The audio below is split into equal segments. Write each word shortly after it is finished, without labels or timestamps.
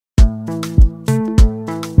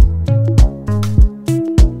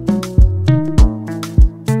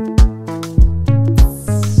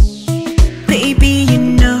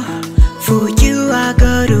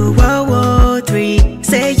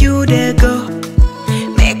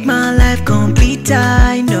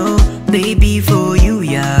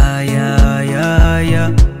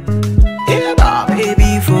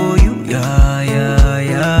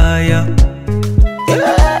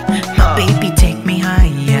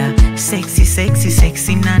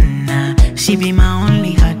She be my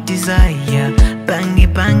only heart desire. Bang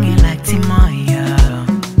it like Timoya.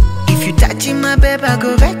 If you touching my babe, I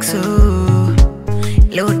go vex oh.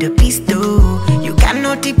 Load the pistol. You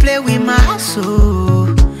cannot play with my hustle.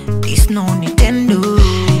 This no Nintendo.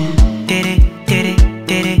 Did it.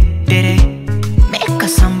 Make a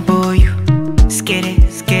sample you. Skitty.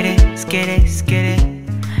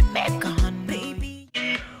 Make a hun baby.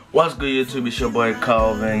 What's good, YouTube? It's your boy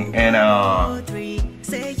Calvin, and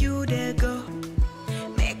Say you there go.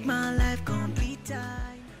 Make my life complete.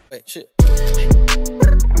 Wait, shit.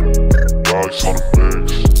 Rocks on the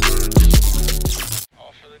bass.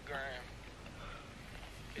 All for the gram.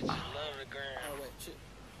 Bitches love the gram. Oh, wait, shit.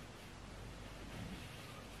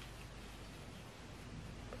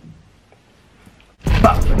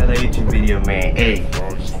 back with another YouTube video, man. Hey,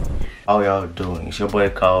 how y'all doing? It's your boy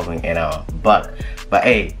Calvin, and back. But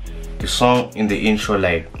hey, the song in the intro,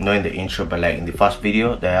 like not in the intro, but like in the first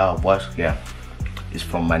video that I watched, yeah, it's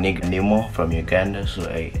from my nigga Nemo from Uganda. So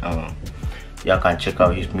hey, y'all can check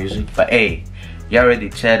out his music. But hey, y'all already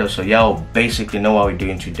said, so y'all basically know what we're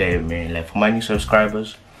doing today, man. Like for my new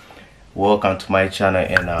subscribers, welcome to my channel,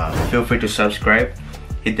 and feel free to subscribe,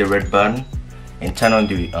 hit the red button, and turn on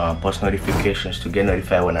the post notifications to get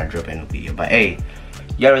notified when I drop a new video. But hey,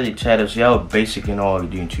 y'all already said, so y'all basically know what we're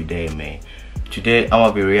doing today, man. Today I'm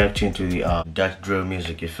gonna be reacting to the Dutch drill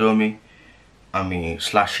music, you feel me? I mean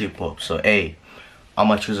slash hip hop. So hey, I'm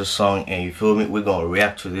gonna choose a song, and you feel me, we're gonna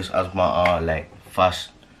react to this as my like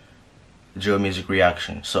fast drill music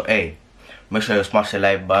reaction. So hey, make sure you smash the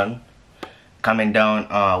like button, comment down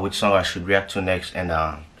which song I should react to next, and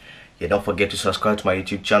yeah, don't forget to subscribe to my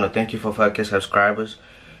YouTube channel. Thank you for 5K subscribers,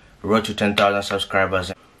 road to 10,000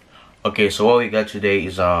 subscribers. Okay, so what we got today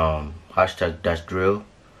is hashtag Dutch drill,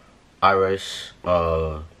 RS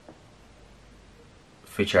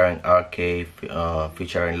featuring RK,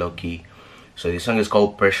 featuring Loki. So this song is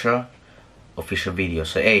called Pressure, official video.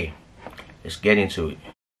 So hey, let's get into it.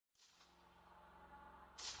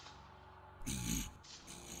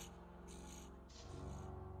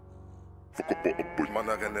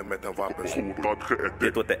 Mannen rennen met een wapen, goed dat geëdit.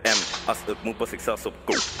 Dit wordt de M, als het moet was ik zelfs op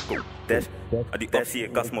go. Dash, die optie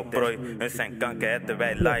ik als mijn prooi. Hun zijn kanker, het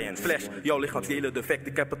wij lions. Flash, jouw lichaamsdelen defect,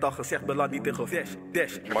 ik heb het al gezegd, belad niet tegen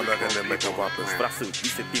Dash. Mannen rennen met een wapen. Sprasu,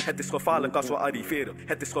 die zit diep. Het is gevaarlijk als we arriveren,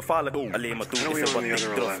 het is gevaarlijk. Alleen maar toen is er wat ik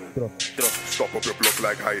trof. Stop op je blok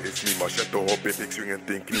like hij is niet machete op it, ik swing een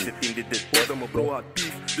ding Wie zit team dit Hoorde mijn bro had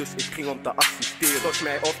beef, dus ik ging om te assisteren. Touch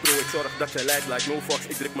mij op bro, ik zorg dat je lijkt like no fox,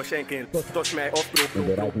 ik druk mijn shank in. Touch mij op bro.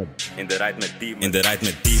 In de ride met demons. In de ride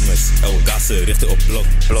met demons. Oude gassen richten op blok.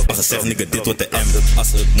 Maar gezegd nigga, dit wordt de M.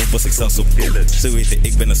 Als het moet was ik zelfs op dillen. Ze weten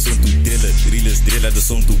ik ben een zoon toe dillen. Realers drillen de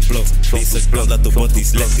zoon toe blok. Deze klant laat de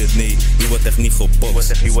bodies lekker. Nee, nu wordt echt niet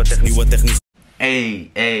geboxt. Nu wordt echt niet.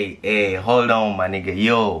 Hey, hold on my nigga,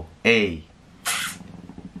 yo, hey.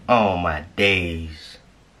 Oh my days.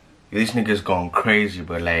 This nigga's going crazy,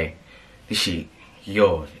 but like, this shit,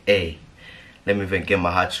 yo, hey. Let me even get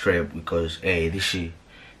my heart straight, because hey, this shit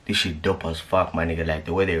dope as fuck, my nigga. Like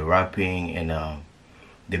the way they're rapping, and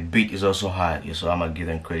the beat is also hard, yeah, so I'm gonna give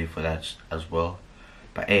them credit for that as well.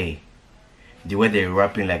 But hey, the way they're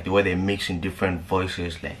rapping, like the way they're mixing different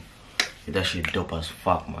voices, like that shit dope as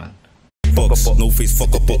fuck, man. Fox, no face,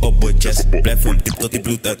 fuck op budget. Blijf vol diep tot die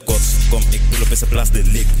bloed uitkotst. Kom, ik pull op in zijn plaats de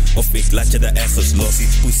lik. Of ik laat je daar ergens los.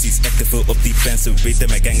 Pussies, echt te veel op die fans. Ze weten,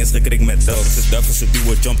 mijn gang is gekrikt met dogs. De duivelse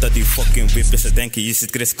duo jumpt uit die fucking whip. En ze denken, je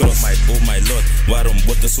zit crisscross. Oh my lord, waarom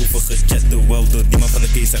wordt er zoveel gechat? Terwijl door die man van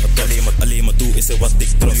de case zeggen tot. Alleen maar toe is er wat ik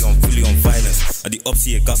trots. Fully on violence. Die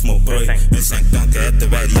optie ik als mijn prooi. We zijn kanker, het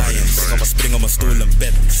wij lions. Spring op mijn stoel en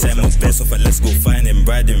bed. Zijn mijn bros of let's go find him.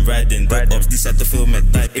 Riding. De ops die zetten veel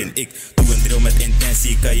met type in. Ik doe een drill met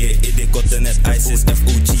intentie, kan je idioten net ISIS,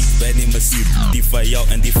 FOG. Wij nemen zuur, die van jou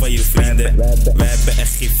en die van je vrienden. Wij hebben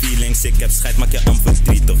echt geen feelings, ik heb scheid, maak je aan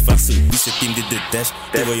verdriet. Of vraag ze, wie zit in dit dash,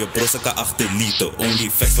 terwijl je bros elkaar achterlieten.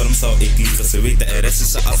 Only facts, waarom zou ik liegen? Ze weten, RS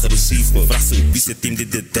is ze agressief. Vraag ze, wie zit in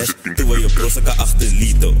dit dash, terwijl je bros elkaar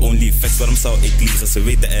achterlieten. Only facts, waarom zou ik liegen? Ze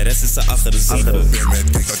weten, RS is ze agressief.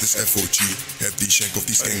 Dat is FOG, heb die shank of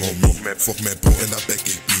die sting op me. Fuck met bro en dat bek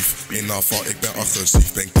ik beef. In aanval, ik ben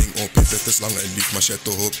agressief, ben ding op it. Het is lang en lief, machete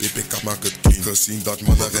op ik maak het clean. Gezien dat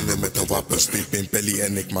mannen rennen met een wapen. Streep in pelly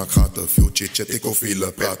en ik maak gaten. Veel chit-chat, ik hoef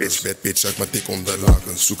vele praten. Zwet bitch uit, maar tik onder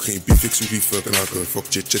laken. Zoek geen beef, ik zoek liever knaken. Fuck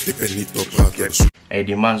chit-chat, ik ben niet op praten. Hey,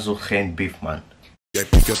 die man zoekt geen beef, man. Jij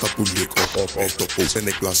pief, ja dat poel ik op, richt op en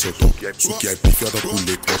ik blaas het op. Zoek jij pief, ja dat poel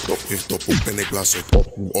ik op, richt op en ik blaas het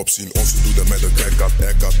op. Opzien, ons doe dat met een RK,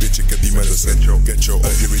 bitch, ik heb die met een cent. Get yo,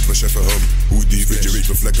 je weet we cheffen hem, hoe die weet, je weet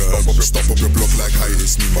we vlekken hem. Stap op je blok like hij is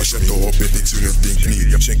is niet. Maar zet erop, ik zwing het ding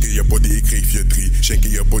niet. Schenk in je body, ik geef je 3. Schenk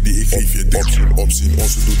in je body, ik geef je 3. Opzien,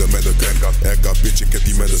 onze doen dat met de gang. RK, bitch, ik heb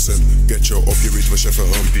die medicine. Get you off, je weet we cheffen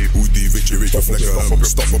hem. Hoe die weet je vlekken hem.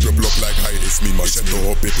 Stap op je blok like hij is me. Maar zet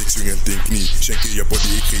erop, ik zwing het ding niet. Schenk in je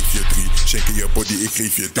body, ik geef je 3. Schenk in je body, ik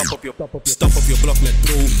geef je 3. Stap op je blok met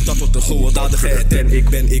pro, dat wordt een gewelddadigheid. En ik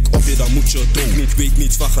ben ik op je, dan moet je dood. Niet weet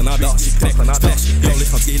niets van genade als ik trek. Splash, jouw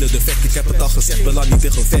lichaamsdelen defect, ik heb het al gezegd, beland niet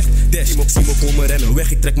in gevecht. Dash, zie me komen rennen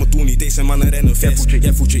weg, ik trek me toe niet, deze mannen rennen vest.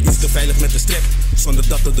 Jij voelt je iets te veilig met de strap, zonder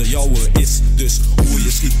dat het de jouwe is. Dus hoe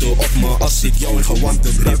je schiet op me als ik jou in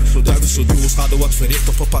gewanden grip. Duivels zo doel, schade wat verricht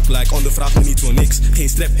op verpak like, ondervraag me niet voor niks. Geen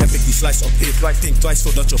strap, heb ik die slice op hip. Think twice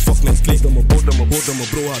voordat je fuck met klik. Hoorde me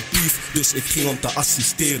bro had beef, dus ik ging om te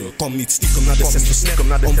assisteren. Kom niet stiekem naar de 6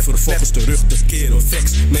 versnap, om vervolgens terug te keren.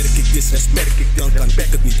 Facts, merk ik disrespect, dan kan ik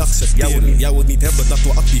het niet accepteren. Jij wilt niet hebben dat we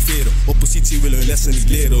activeren, oppositie wil hun lessen niet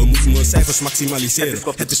leren. Moeten mijn cijfers maximaliseren,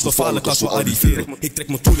 het is gevaarlijk als we arriveren. Ik trek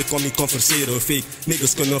me toe, ik kan niet converseren. Fake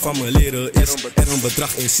niggas kunnen van me leren. Is er een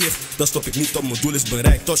bedrag in zicht, dan stop ik niet op mijn doel is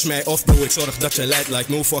bereikt. Touch mij of bro, ik zorg dat je lijdt.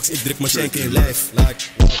 Like no fucks, ik druk mijn shank in lijf.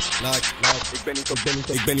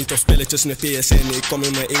 Ik ben niet op spelletjes met PSN. Ik kom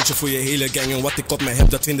in mijn eentje voor je hele gang. En wat ik op mij heb,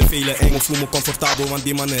 dat vinden velen eng. Ik voel me comfortabel, want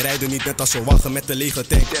die mannen rijden niet net als ze wagen met de lege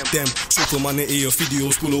tank. Damn, zoveel mannen in je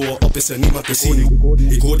video's spoelen we op, is er niemand te zien.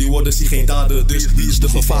 Ik hoor die woorden, zie geen daden, dus wie is de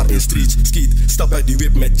gevaar in streets? Skiet, stap uit die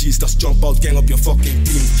whip met G's, dat is jump out gang op je fucking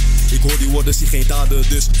team. Ik hoor die woorden, zie geen daden,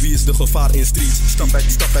 dus wie is de gevaar in streets?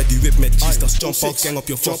 Stap uit die whip met G's, dat is jump out gang op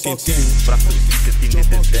je fucking team. Prachtig, dit is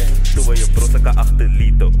dead. Toen we je bro kan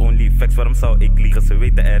achterlieten. Only facts, waarom zou ik liegen? Ze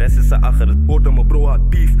weten er is ze achter het hoorde me bro had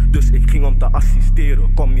beef, dus ik ging om te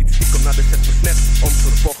assisteren. Kom niet stiekem naar de set versnap, om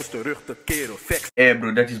vervolgens terug te keren. Facts. Hey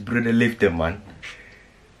bro, dat is broeder liefde man.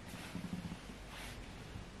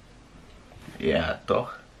 Ja,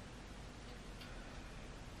 toch?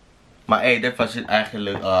 Maar hey, dat was het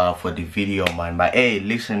eigenlijk voor die video man. Maar hey,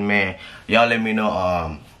 listen man, y'all let me know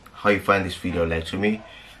how you find this video. Like to me,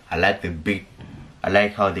 I like the beat. I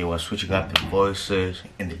like how they were switching up the voices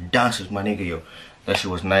and the dances, my nigga, yo. That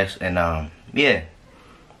shit was nice. And yeah,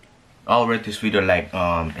 I'll rate this video like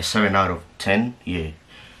a 7 out of 10. Yeah,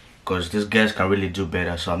 because these guys can really do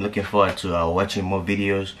better. So I'm looking forward to watching more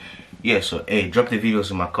videos. Yeah, so hey, drop the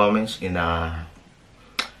videos in my comments and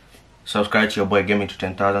subscribe to your boy. Get me to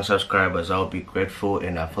 10,000 subscribers. I'll be grateful.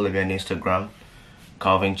 And follow me on Instagram,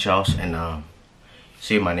 Calvin Charles. And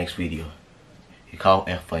see you in my next video. Ik hou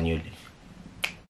echt van jullie.